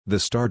The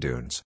Star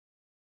Dunes.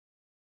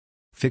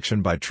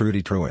 Fiction by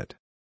Trudy Truitt.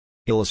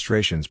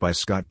 Illustrations by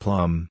Scott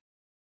Plum.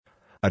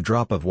 A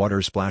drop of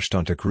water splashed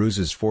onto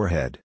Cruz's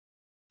forehead.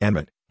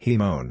 "Emmett," he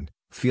moaned,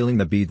 feeling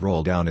the bead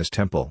roll down his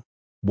temple.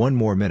 One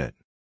more minute.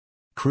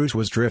 Cruz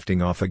was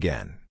drifting off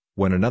again,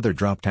 when another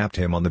drop tapped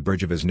him on the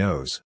bridge of his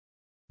nose.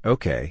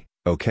 Okay.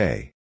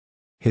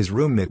 His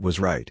roommate was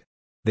right.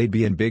 They'd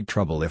be in big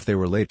trouble if they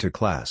were late to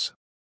class.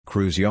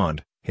 Cruz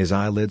yawned, his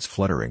eyelids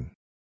fluttering.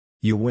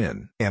 "You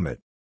win, Emmett."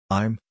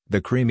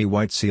 The creamy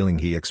white ceiling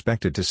he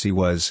expected to see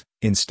was,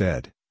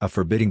 instead, a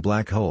forbidding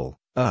black hole.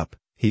 Up,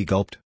 he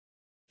gulped.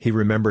 He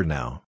remembered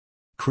now.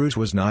 Cruz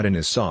was not in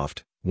his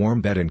soft,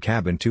 warm bed in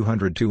cabin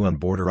 202 on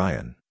board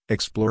Orion,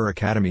 Explorer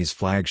Academy's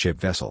flagship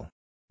vessel.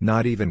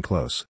 Not even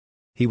close.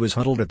 He was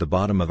huddled at the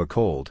bottom of a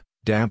cold,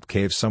 damp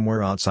cave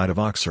somewhere outside of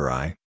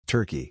Oxarai,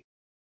 Turkey.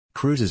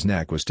 Cruz's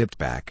neck was tipped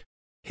back.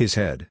 His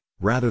head,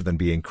 rather than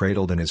being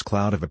cradled in his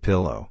cloud of a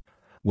pillow,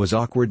 was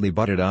awkwardly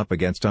butted up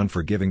against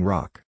unforgiving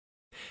rock.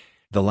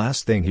 The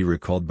last thing he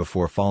recalled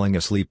before falling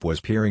asleep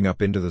was peering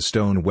up into the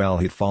stone well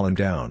he'd fallen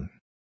down.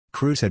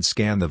 Cruz had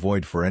scanned the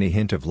void for any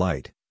hint of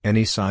light,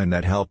 any sign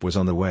that help was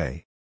on the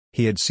way.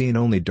 He had seen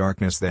only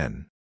darkness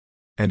then.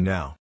 And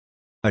now.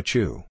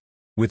 Achoo!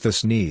 With the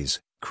sneeze,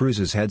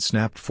 Cruz's head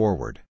snapped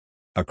forward.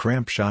 A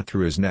cramp shot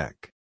through his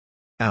neck.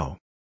 "Ow!"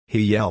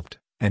 he yelped,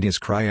 and his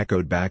cry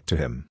echoed back to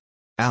him.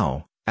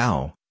 "Ow,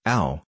 ow,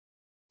 ow!"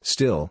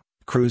 Still,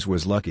 Cruz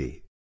was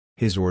lucky.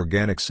 His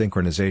organic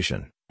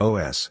synchronization,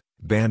 OS,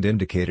 band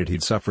indicated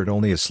he'd suffered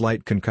only a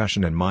slight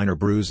concussion and minor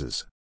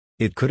bruises.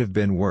 It could have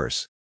been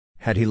worse.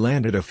 Had he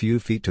landed a few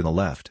feet to the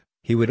left,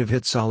 he would have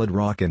hit solid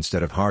rock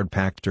instead of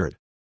hard-packed dirt.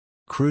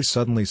 Cruz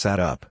suddenly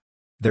sat up.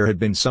 There had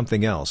been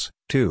something else,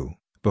 too,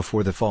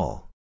 before the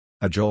fall.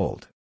 A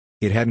jolt.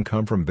 It hadn't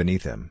come from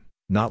beneath him,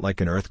 not like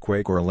an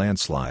earthquake or a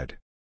landslide.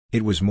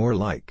 It was more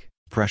like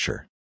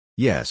pressure.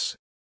 Yes.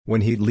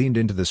 When he'd leaned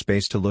into the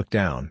space to look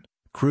down,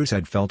 Cruz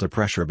had felt a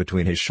pressure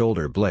between his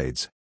shoulder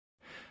blades.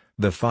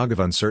 The fog of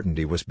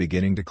uncertainty was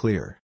beginning to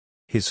clear.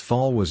 His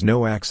fall was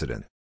no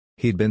accident.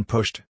 He'd been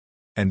pushed.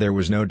 And there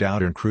was no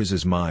doubt in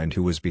Cruz's mind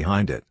who was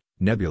behind it,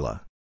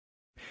 Nebula.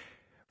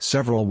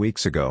 Several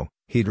weeks ago,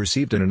 he'd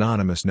received an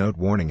anonymous note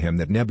warning him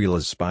that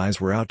Nebula's spies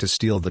were out to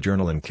steal the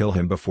journal and kill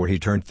him before he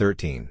turned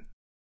 13.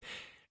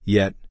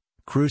 Yet,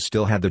 Cruz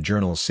still had the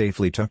journal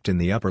safely tucked in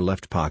the upper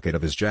left pocket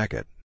of his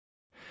jacket.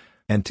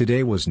 And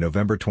today was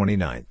November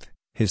 29th,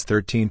 his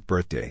 13th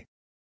birthday.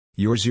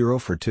 "You're 0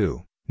 for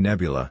 2,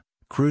 Nebula,"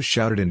 Cruz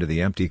shouted into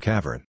the empty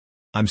cavern.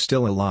 "I'm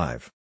still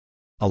alive."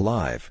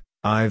 "Alive,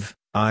 I've,"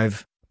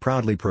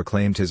 proudly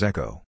proclaimed his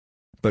echo.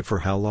 But for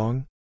how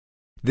long?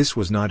 This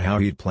was not how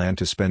he'd planned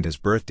to spend his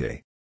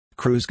birthday.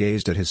 Cruz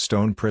gazed at his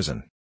stone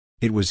prison.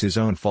 It was his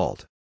own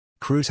fault.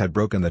 Cruz had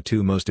broken the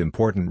two most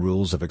important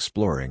rules of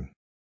exploring.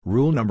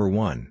 Rule number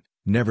 1,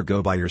 never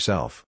go by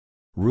yourself.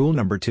 Rule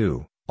number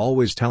 2,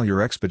 always tell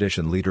your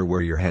expedition leader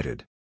where you're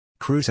headed.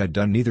 Cruz had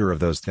done neither of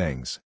those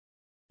things.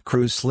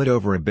 Cruz slid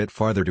over a bit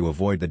farther to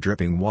avoid the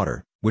dripping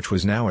water, which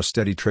was now a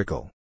steady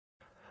trickle.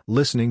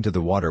 Listening to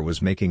the water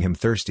was making him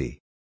thirsty.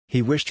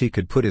 He wished he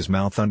could put his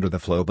mouth under the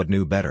flow but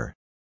knew better.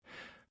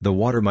 The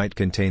water might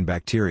contain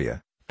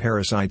bacteria,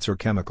 parasites or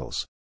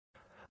chemicals.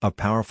 A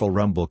powerful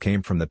rumble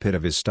came from the pit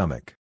of his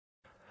stomach.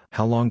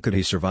 How long could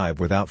he survive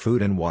without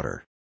food and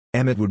water?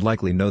 Emmett would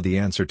likely know the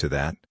answer to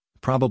that,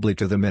 probably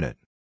to the minute.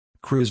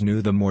 Cruz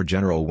knew the more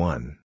general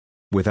one.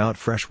 Without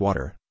fresh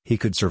water, he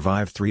could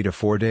survive 3 to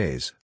 4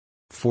 days.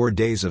 4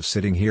 days of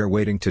sitting here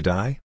waiting to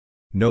die?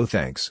 No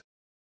thanks.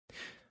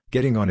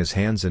 Getting on his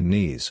hands and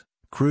knees,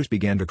 Cruz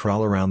began to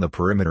crawl around the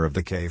perimeter of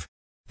the cave.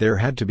 There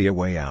had to be a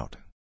way out.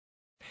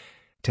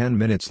 10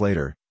 minutes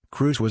later,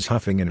 Cruz was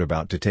huffing and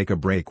about to take a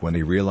break when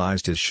he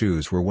realized his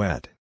shoes were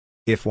wet.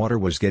 If water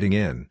was getting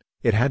in,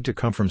 it had to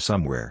come from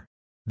somewhere.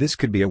 This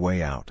could be a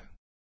way out.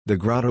 The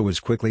grotto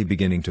was quickly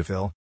beginning to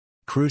fill.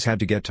 Cruz had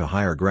to get to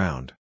higher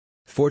ground.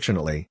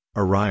 Fortunately,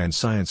 Orion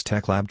Science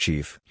Tech Lab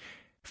Chief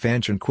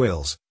Fanchon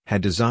Quills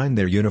had designed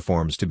their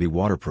uniforms to be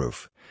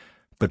waterproof.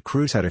 But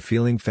Cruz had a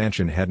feeling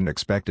Fanchon hadn't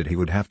expected he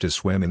would have to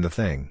swim in the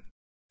thing.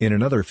 In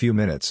another few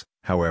minutes,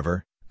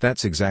 however,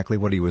 that's exactly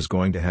what he was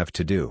going to have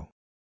to do.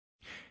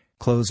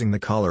 Closing the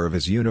collar of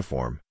his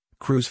uniform,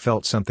 Cruz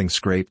felt something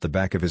scrape the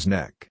back of his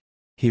neck.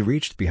 He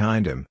reached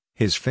behind him,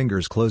 his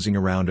fingers closing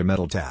around a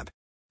metal tab.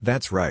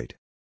 That's right.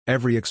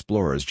 Every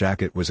explorer's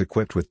jacket was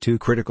equipped with 2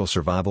 critical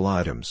survival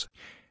items.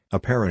 A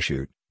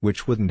parachute,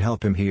 which wouldn't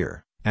help him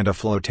here, and a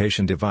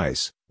flotation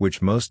device,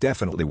 which most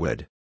definitely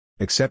would.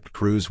 Except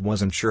Cruz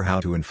wasn't sure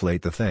how to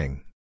inflate the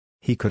thing.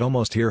 He could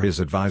almost hear his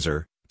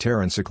advisor,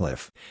 Terran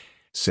Sutcliffe,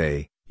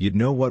 say, "You'd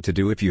know what to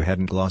do if you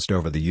hadn't glossed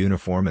over the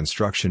uniform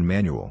instruction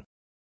manual."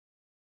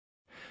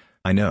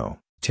 "I know,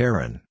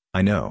 Terran,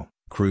 I know."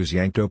 Cruz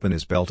yanked open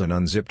his belt and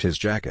unzipped his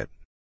jacket.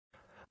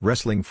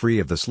 Wrestling free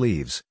of the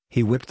sleeves,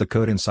 he whipped the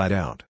coat inside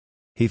out.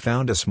 He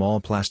found a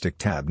small plastic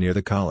tab near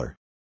the collar.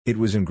 It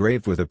was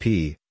engraved with a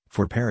P,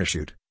 for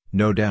parachute,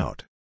 no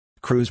doubt.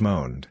 Cruz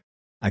moaned.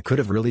 "I could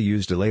have really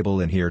used a label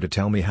in here to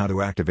tell me how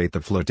to activate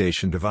the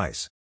flotation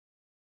device."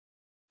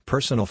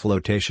 Personal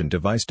flotation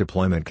device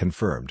deployment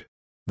confirmed.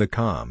 The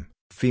calm,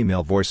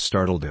 female voice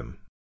startled him.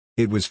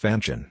 It was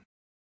Fanchon.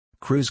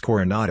 "Cruz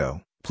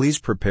Coronado, please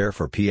prepare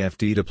for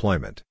PFD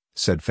deployment,"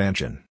 said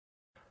Fanchon.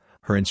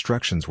 Her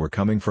instructions were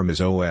coming from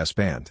his OS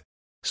band.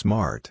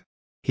 Smart.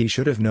 He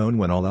should have known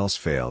when all else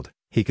failed,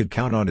 he could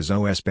count on his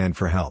OS band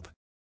for help.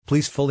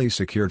 "Please fully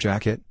secure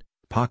jacket,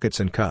 pockets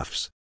and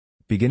cuffs.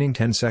 Beginning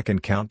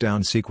 10-second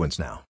countdown sequence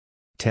now.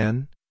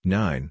 10,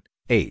 9,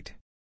 8.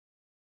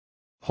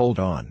 Hold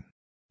on."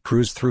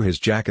 Cruz threw his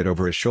jacket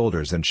over his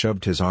shoulders and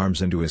shoved his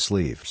arms into his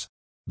sleeves.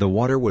 The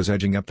water was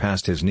edging up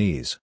past his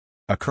knees.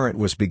 A current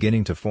was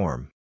beginning to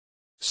form.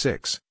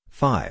 6,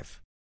 5.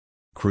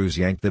 Cruz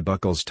yanked the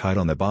buckles tight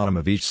on the bottom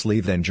of each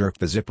sleeve, then jerked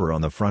the zipper on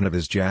the front of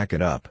his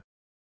jacket up.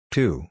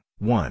 2,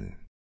 1.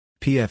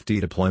 PFD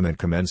deployment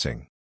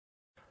commencing.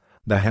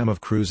 The hem of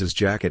Cruz's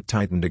jacket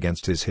tightened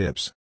against his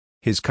hips.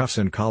 His cuffs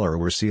and collar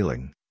were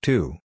sealing,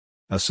 too.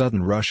 A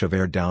sudden rush of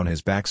air down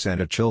his back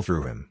sent a chill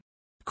through him.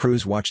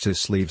 Cruz watched his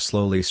sleeves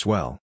slowly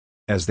swell.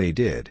 As they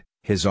did,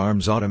 his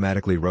arms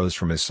automatically rose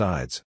from his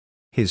sides.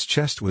 His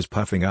chest was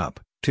puffing up,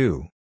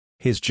 too.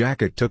 His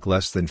jacket took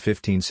less than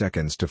 15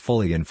 seconds to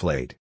fully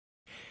inflate.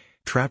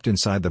 Trapped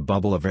inside the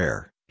bubble of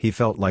air, he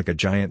felt like a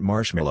giant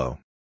marshmallow.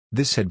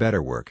 This had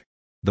better work.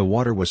 The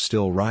water was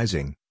still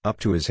rising, up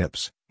to his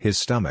hips, his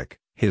stomach,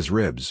 his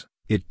ribs.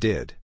 It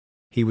did.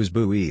 He was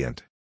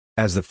buoyant.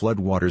 As the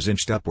floodwaters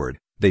inched upward,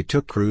 they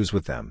took Cruz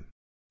with them.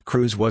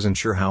 Cruz wasn't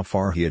sure how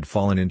far he had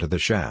fallen into the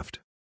shaft.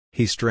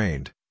 He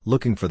strained,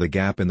 looking for the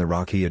gap in the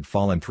rock he had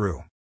fallen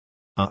through.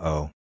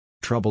 Uh-oh.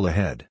 Trouble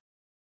ahead.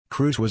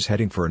 Cruz was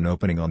heading for an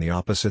opening on the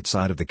opposite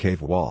side of the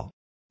cave wall.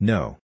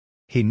 No.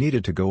 He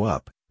needed to go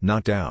up,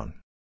 not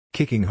down.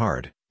 Kicking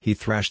hard, he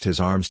thrashed his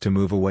arms to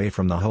move away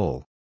from the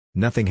hole.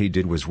 Nothing he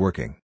did was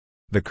working.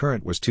 The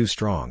current was too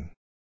strong.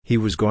 He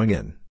was going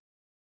in.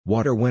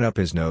 Water went up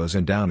his nose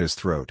and down his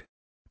throat.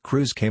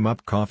 Cruz came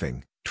up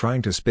coughing,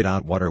 trying to spit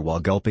out water while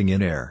gulping in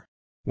air.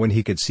 When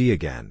he could see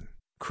again,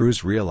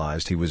 Cruz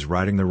realized he was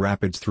riding the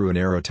rapids through a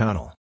narrow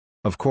tunnel.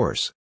 Of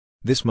course.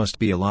 This must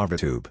be a lava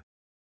tube.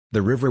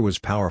 The river was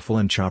powerful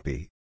and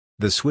choppy.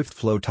 The swift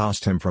flow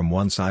tossed him from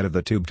one side of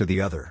the tube to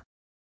the other.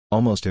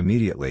 Almost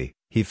immediately,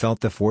 he felt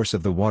the force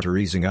of the water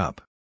easing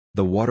up.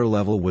 The water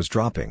level was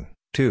dropping,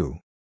 too.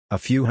 A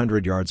few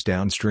hundred yards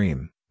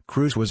downstream,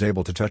 Cruz was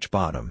able to touch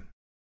bottom.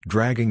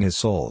 Dragging his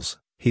soles,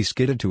 he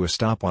skidded to a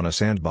stop on a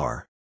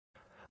sandbar.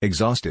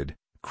 Exhausted,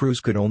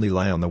 Cruz could only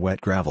lie on the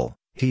wet gravel,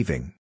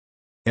 heaving.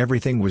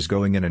 Everything was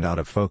going in and out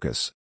of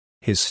focus.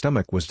 His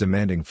stomach was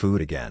demanding food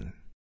again.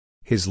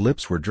 His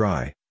lips were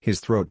dry, his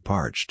throat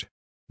parched.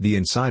 The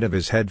inside of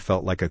his head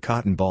felt like a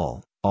cotton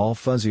ball, all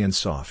fuzzy and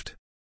soft.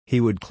 He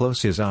would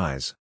close his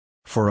eyes.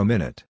 For a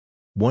minute.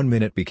 1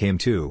 minute became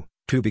 2,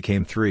 2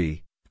 became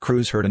 3,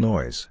 Cruz heard a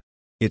noise.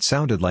 It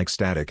sounded like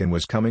static and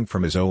was coming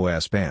from his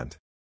OS band.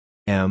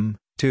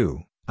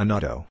 M2,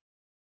 Anato.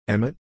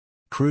 Emmett?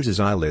 Cruz's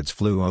eyelids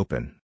flew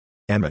open.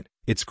 Emmett,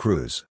 it's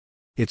Cruz.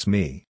 It's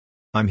me.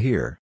 I'm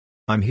here.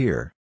 I'm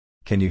here.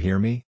 Can you hear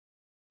me?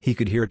 He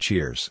could hear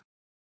cheers.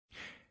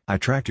 I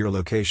tracked your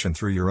location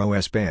through your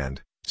OS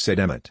band, said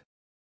Emmett.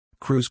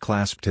 Cruz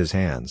clasped his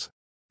hands.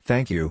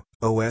 Thank you,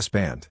 OS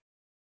band.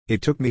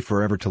 It took me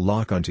forever to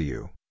lock onto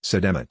you,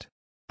 said Emmett.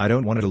 I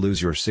don't want to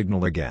lose your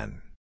signal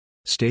again.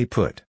 Stay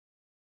put.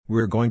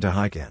 We're going to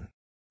hike in.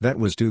 That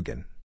was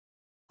Dugan.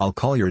 I'll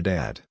call your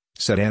dad,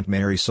 said Aunt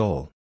Mary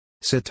Soul.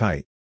 Sit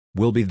tight.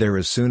 We'll be there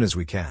as soon as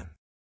we can.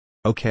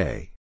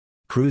 Okay.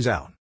 Cruz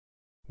out.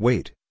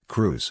 Wait,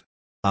 Cruz.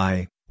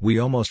 We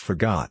almost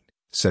forgot,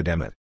 said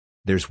Emmett.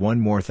 There's one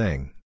more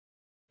thing.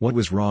 What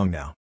was wrong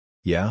now?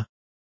 Yeah?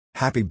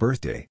 Happy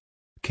birthday,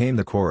 came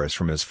the chorus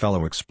from his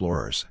fellow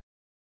explorers.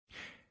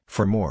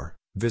 For more,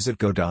 visit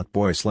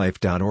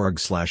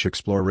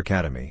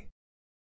go.boyslife.org/exploreacademy.